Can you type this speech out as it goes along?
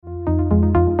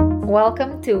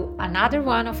welcome to another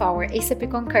one of our SAP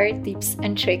Concur Tips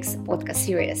and Tricks podcast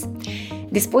series.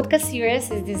 This podcast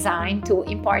series is designed to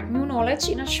impart new knowledge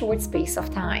in a short space of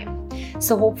time.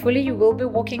 So hopefully you will be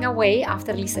walking away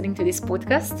after listening to this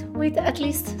podcast with at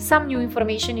least some new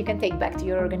information you can take back to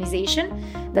your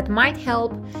organization that might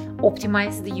help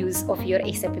optimize the use of your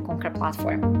SAP Concur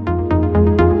platform.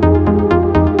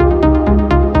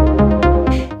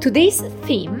 Today's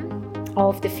theme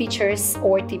of the features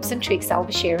or tips and tricks I'll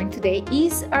be sharing today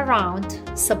is around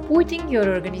supporting your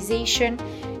organization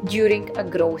during a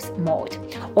growth mode,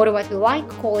 or what we like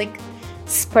calling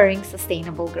spurring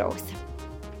sustainable growth.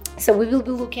 So we will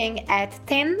be looking at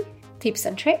 10 tips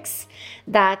and tricks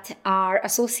that are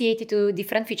associated to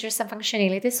different features and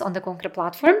functionalities on the Concur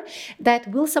platform that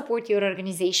will support your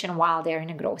organization while they're in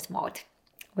a growth mode.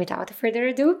 Without further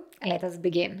ado, let us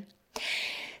begin.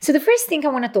 So the first thing I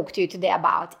want to talk to you today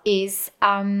about is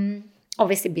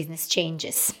obviously business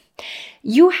changes.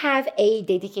 You have a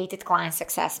dedicated client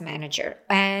success manager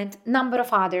and a number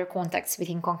of other contacts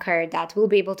within Concur that will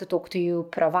be able to talk to you,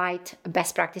 provide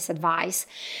best practice advice,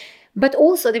 but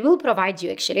also they will provide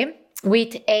you actually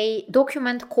with a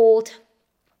document called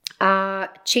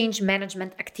Change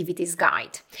Management Activities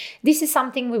Guide. This is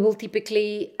something we will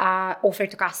typically offer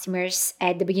to customers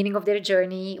at the beginning of their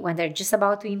journey when they're just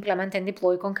about to implement and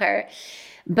deploy Concur.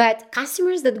 But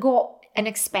customers that go and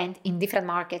expand in different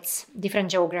markets, different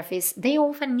geographies, they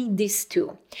often need this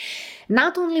too.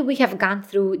 Not only we have gone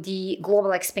through the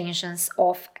global expansions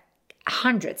of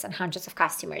hundreds and hundreds of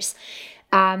customers,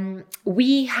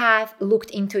 we have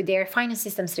looked into their finance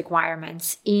systems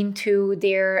requirements, into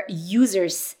their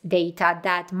users' data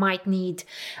that might need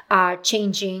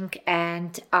changing,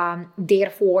 and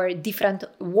therefore different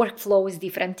workflows,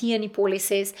 different T&E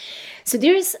policies. So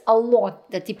there's a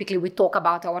lot that typically we talk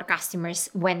about our customers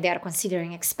when they are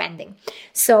considering expanding.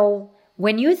 So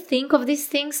when you think of these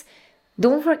things,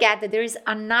 don't forget that there is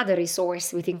another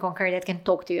resource within Concur that can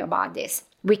talk to you about this.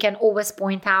 We can always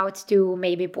point out to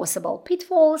maybe possible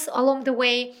pitfalls along the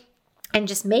way and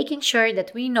just making sure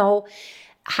that we know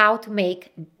how to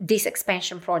make this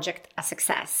expansion project a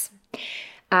success.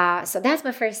 So that's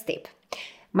my first tip.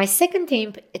 My second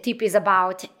tip is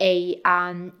about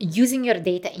using your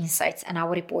data insights and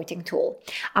our reporting tool.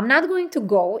 I'm not going to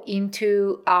go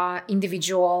into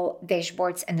individual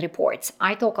dashboards and reports.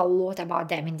 I talk a lot about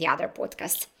them in the other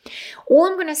podcasts. All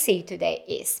I'm going to say today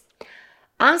is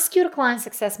ask your client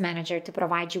success manager to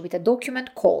provide you with a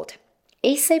document called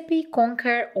SAP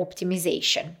Concur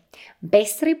Optimization,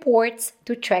 Best Reports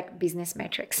to Track Business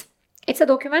Metrics. It's a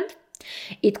document.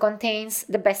 It contains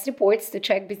the best reports to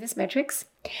track business metrics.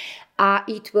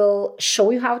 It will show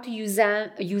you how to use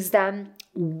them,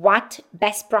 what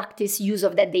best practice use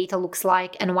of that data looks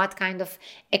like, and what kind of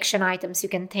action items you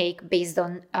can take based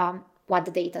on what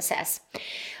the data says.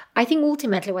 I think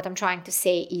ultimately what I'm trying to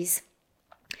say is,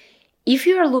 if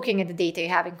you are looking at the data you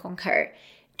have in Concur,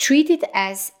 treat it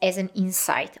as an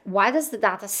insight. What does the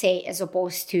data say as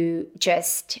opposed to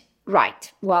just,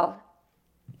 right, well,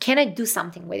 can I do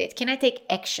something with it? Can I take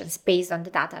actions based on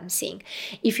the data I'm seeing?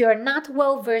 If you're not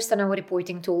well versed on our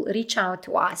reporting tool, reach out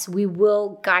to us. We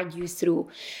will guide you through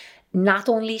not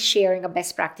only sharing a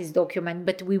best practice document,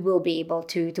 but we will be able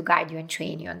to guide you and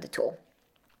train you on the tool.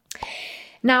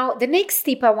 Now, the next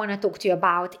tip I want to talk to you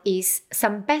about is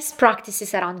some best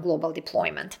practices around global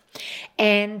deployment.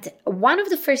 And one of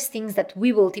the first things that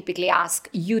we will typically ask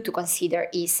you to consider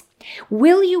is,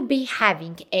 will you be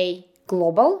having a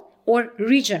global or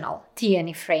regional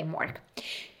T&E framework?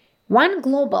 One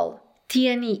global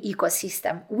T&E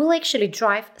ecosystem will actually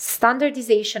drive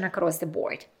standardization across the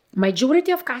board.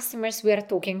 Majority of customers we are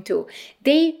talking to,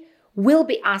 they will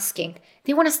be asking,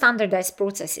 they want to standardize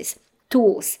processes,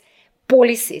 tools,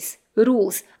 policies,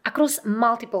 rules across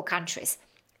multiple countries.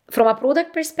 From a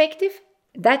product perspective,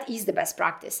 that is the best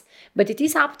practice. But it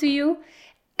is up to you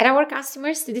and our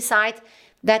customers to decide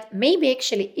that maybe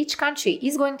actually each country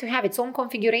is going to have its own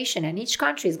configuration and each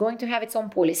country is going to have its own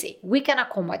policy. We can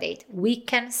accommodate, we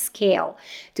can scale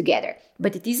together.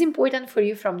 But it is important for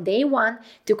you from day one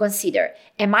to consider,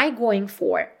 am I going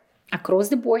for across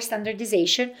the board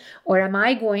standardization or am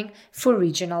I going for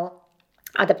regional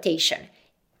adaptation?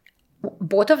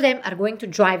 Both of them are going to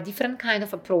drive different kind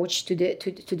of approach to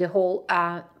the whole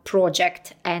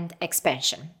project and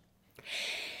expansion.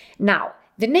 Now,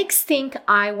 the next thing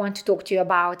I want to talk to you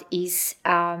about is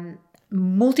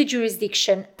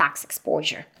multi-jurisdiction tax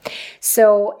exposure.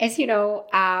 So, as you know,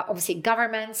 obviously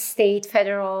governments, state,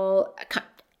 federal,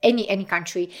 any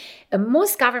country,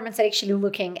 most governments are actually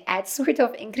looking at sort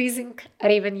of increasing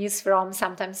revenues from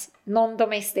sometimes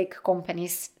non-domestic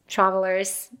companies,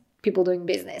 travelers, people doing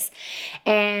business.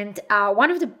 And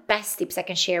one of the best tips I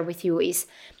can share with you is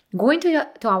going to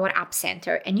our App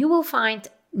Center, and you will find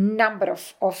number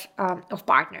of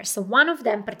partners. So one of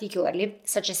them particularly,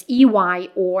 such as EY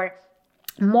or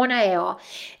Monaeo,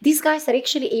 these guys are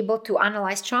actually able to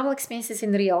analyze travel expenses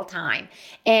in real time,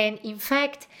 and in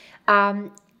fact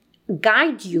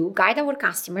guide our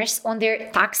customers on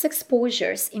their tax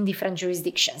exposures in different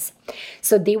jurisdictions.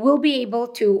 So they will be able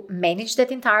to manage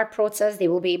that entire process. They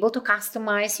will be able to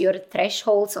customize your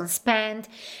thresholds on spend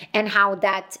and how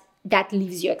that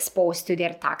leaves you exposed to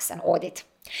their tax and audit.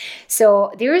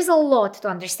 So there is a lot to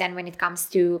understand when it comes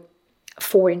to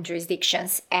foreign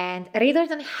jurisdictions, and rather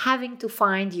than having to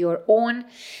find your own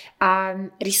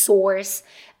resource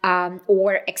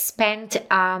or expand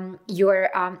your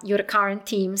current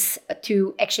teams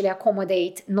to actually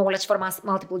accommodate knowledge from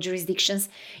multiple jurisdictions,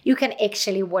 you can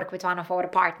actually work with one of our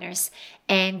partners,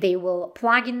 and they will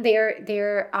plug in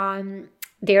their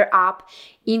app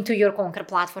into your Concur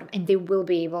platform, and they will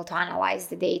be able to analyze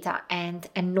the data and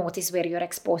notice where you're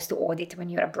exposed to audit when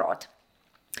you're abroad.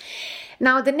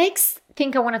 Now, the next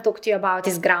thing I want to talk to you about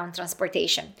is ground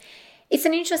transportation. It's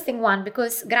an interesting one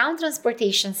because ground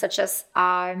transportation, such as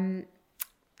limos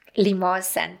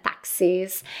and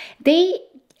taxis, they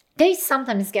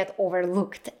sometimes get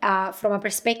overlooked from a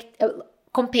perspective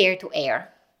compared to air.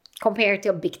 Compared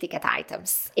to big ticket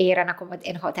items, air and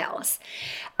hotels.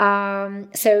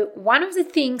 So one of the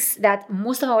things that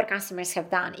most of our customers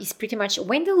have done is pretty much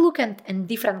when they look at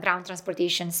different ground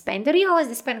transportation spend, they realize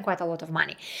they spend quite a lot of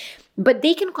money. But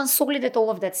they can consolidate all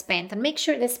of that spend and make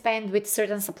sure they spend with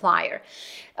certain supplier.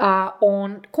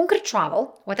 On Concur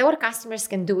Travel, what our customers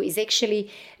can do is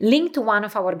actually link to one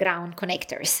of our ground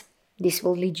connectors. This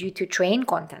will lead you to train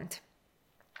content.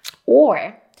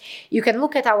 Or you can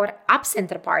look at our App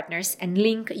Center partners and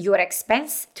link your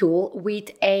expense tool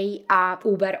with a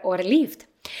Uber or Lyft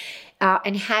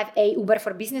and have a Uber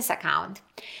for Business account.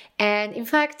 And in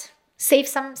fact, save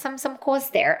some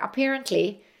cost there.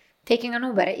 Apparently, taking an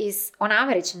Uber is on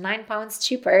average £9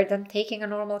 cheaper than taking a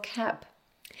normal cab.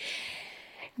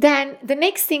 Then the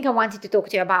next thing I wanted to talk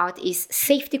to you about is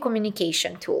safety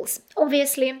communication tools.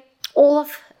 Obviously, all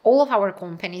of our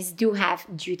companies do have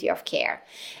duty of care.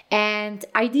 And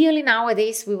ideally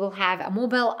nowadays we will have a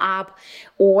mobile app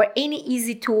or any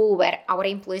easy tool where our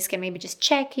employees can maybe just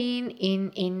check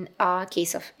in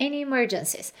case of any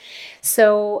emergencies.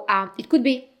 So it could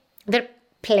be, there are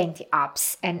plenty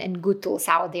apps and good tools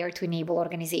out there to enable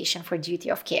organization for duty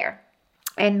of care.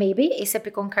 And maybe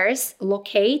SAP Concur's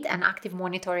Locate and Active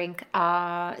Monitoring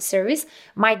service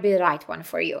might be the right one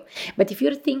for you. But if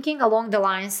you're thinking along the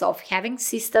lines of having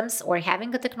systems or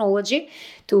having a technology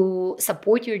to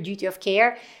support your duty of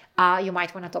care, you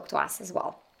might want to talk to us as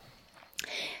well.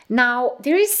 Now, I'm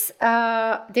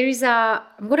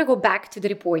going to go back to the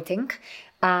reporting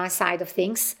side of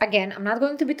things. Again, I'm not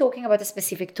going to be talking about a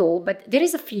specific tool, but there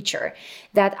is a feature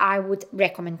that I would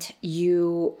recommend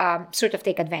you sort of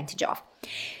take advantage of.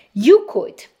 You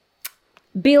could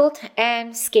build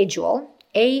and schedule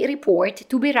a report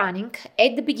to be running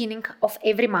at the beginning of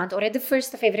every month or at the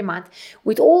first of every month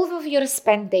with all of your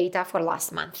spend data for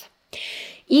last month.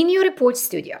 In your report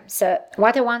studio, so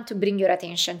what I want to bring your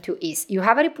attention to is you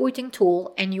have a reporting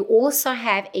tool and you also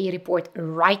have a report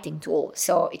writing tool.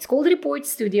 So it's called Report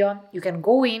Studio. You can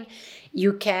go in,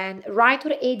 you can write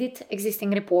or edit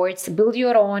existing reports, build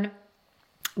your own,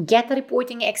 get a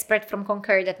reporting expert from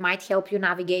Concur that might help you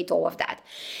navigate all of that.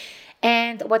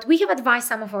 And what we have advised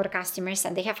some of our customers,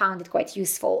 and they have found it quite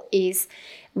useful, is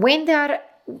when they are,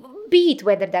 be it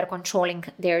whether they're controlling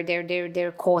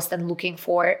their cost and looking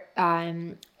for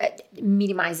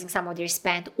minimizing some of their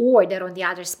spend, or they're on the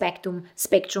other spectrum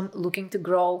looking to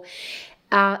grow,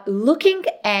 looking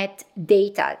at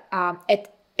data,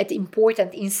 at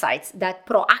important insights that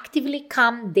proactively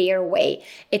come their way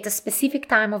at a specific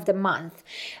time of the month,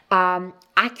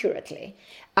 accurately,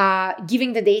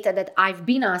 giving the data that I've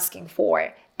been asking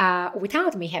for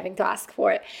without me having to ask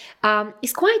for it,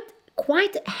 is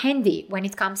quite handy when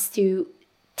it comes to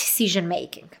decision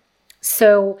making.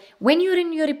 So when you're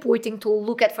in your reporting tool,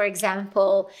 look at, for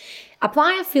example,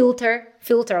 apply a filter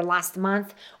last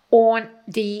month on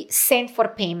the send for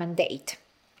payment date.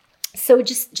 So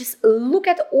just look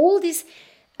at all these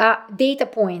data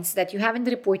points that you have in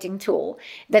the reporting tool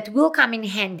that will come in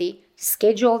handy.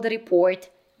 Schedule the report.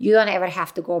 You don't ever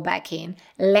have to go back in.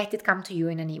 Let it come to you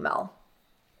in an email.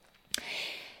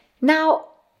 Now,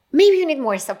 maybe you need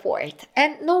more support,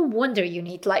 and no wonder you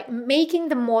need, like, making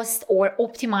the most or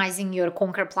optimizing your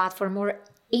Concur platform or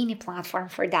any platform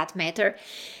for that matter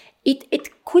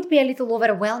It could be a little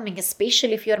overwhelming,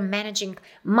 especially if you're managing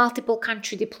multiple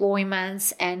country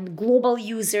deployments and global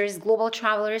users, global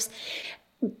travelers,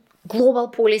 global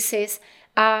policies.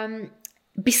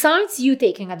 Besides you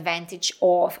taking advantage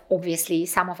of, obviously,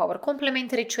 some of our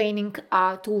complementary training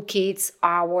toolkits,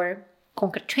 our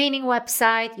Conquer Training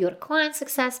website, your Client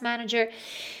Success Manager,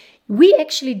 we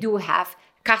actually do have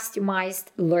customized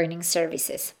learning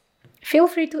services. Feel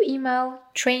free to email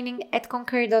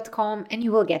training@conquer.com and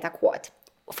you will get a quote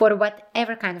for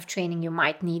whatever kind of training you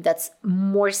might need that's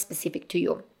more specific to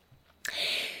you.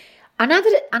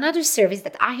 Another service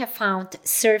that I have found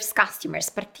serves customers,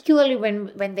 particularly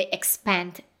when they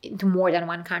expand into more than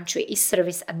one country, is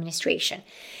service administration.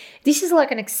 This is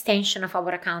like an extension of our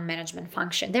account management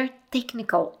function. They're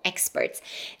technical experts.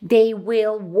 They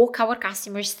will walk our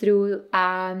customers through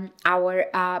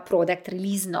our product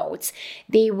release notes.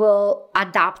 They will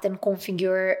adapt and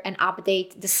configure and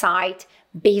update the site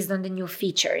based on the new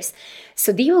features.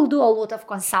 So they will do a lot of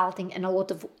consulting and a lot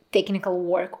of technical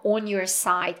work on your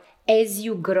site as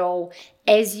you grow,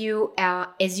 as you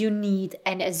need,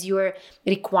 and as your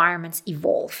requirements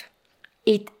evolve.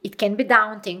 It can be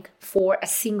daunting for a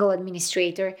single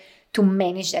administrator to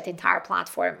manage that entire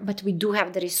platform, but we do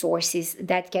have the resources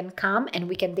that can come and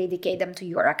we can dedicate them to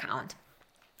your account.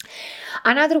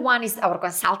 Another one is our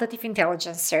consultative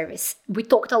intelligence service. We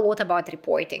talked a lot about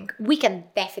reporting. We can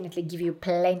definitely give you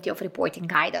plenty of reporting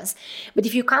guidance, but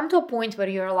if you come to a point where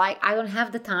you're like, I don't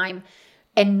have the time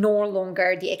and no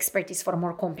longer the expertise for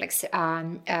more complex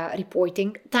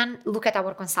reporting, then look at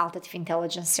our consultative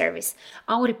intelligence service.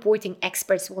 Our reporting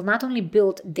experts will not only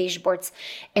build dashboards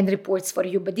and reports for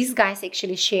you, but these guys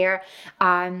actually share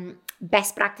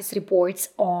best practice reports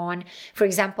on, for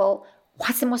example,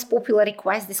 what's the most popular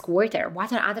request this quarter?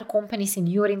 What are other companies in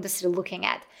your industry looking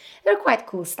at? They're quite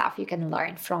cool stuff you can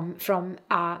learn from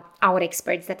our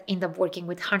experts that end up working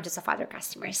with hundreds of other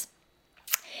customers.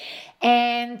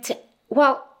 And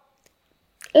well,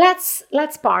 let's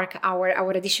park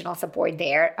our additional support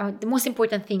there. The most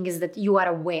important thing is that you are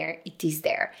aware it is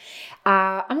there.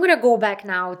 I'm going to go back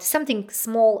now to something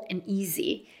small and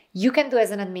easy you can do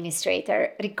as an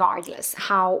administrator, regardless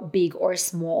how big or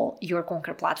small your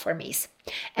Conquer platform is.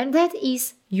 And that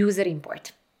is user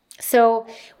import. So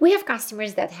we have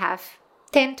customers that have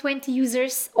 10, 20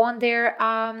 users on their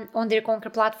Conquer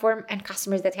platform and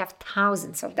customers that have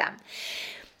thousands of them.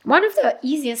 One of the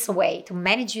easiest way to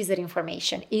manage user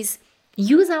information is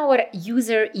use our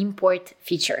user import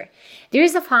feature. There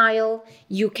is a file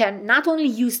you can not only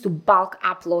use to bulk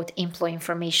upload employee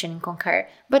information in Conquer,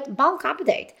 but bulk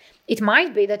update. It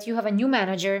might be that you have a new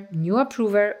manager, new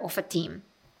approver of a team.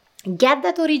 Get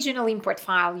that original import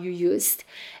file you used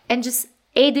and just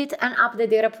edit and update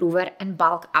their approver and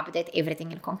bulk update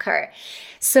everything in Conquer.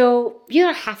 So you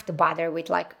don't have to bother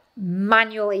with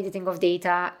manual editing of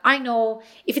data. I know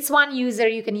if it's one user,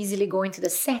 you can easily go into the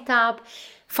setup,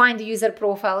 find the user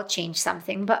profile, change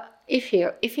something. But if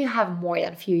you have more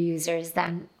than a few users,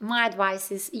 then my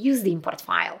advice is use the import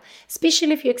file.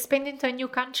 Especially if you expand into a new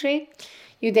country,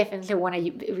 you definitely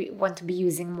want to be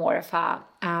using more of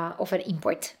an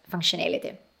import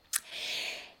functionality.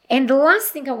 And the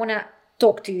last thing I want to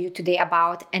talk to you today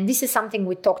about, and this is something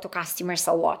we talk to customers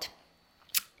a lot,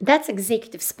 that's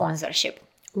executive sponsorship.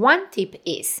 One tip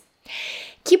is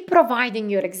keep providing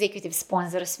your executive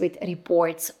sponsors with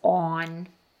reports on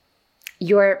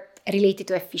your related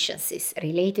to efficiencies,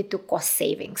 related to cost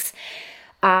savings.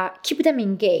 Keep them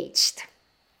engaged.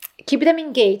 Keep them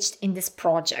engaged in this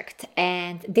project,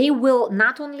 and they will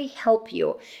not only help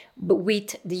you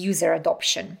with the user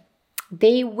adoption,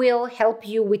 they will help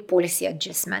you with policy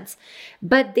adjustments,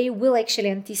 but they will actually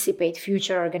anticipate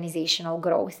future organizational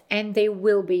growth, and they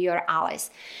will be your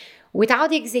allies. Without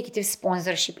the executive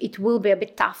sponsorship, it will be a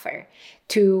bit tougher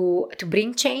to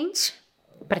bring change,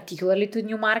 particularly to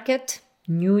new market,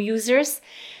 new users.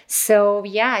 So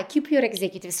yeah, keep your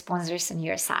executive sponsors on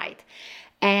your side.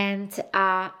 And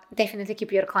definitely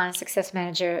keep your Client Success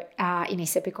Manager in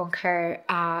SAP Concur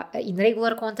in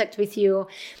regular contact with you,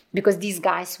 because these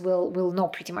guys will know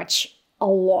pretty much a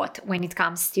lot when it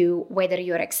comes to whether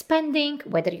you're expanding,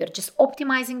 whether you're just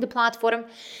optimizing the platform,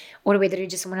 or whether you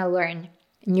just want to learn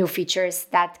new features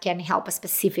that can help a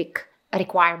specific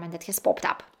requirement that has popped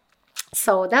up.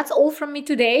 So that's all from me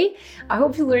today. I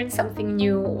hope you learned something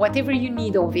new. Whatever you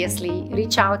need, obviously,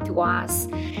 reach out to us.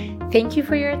 Thank you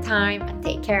for your time and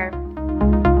take care.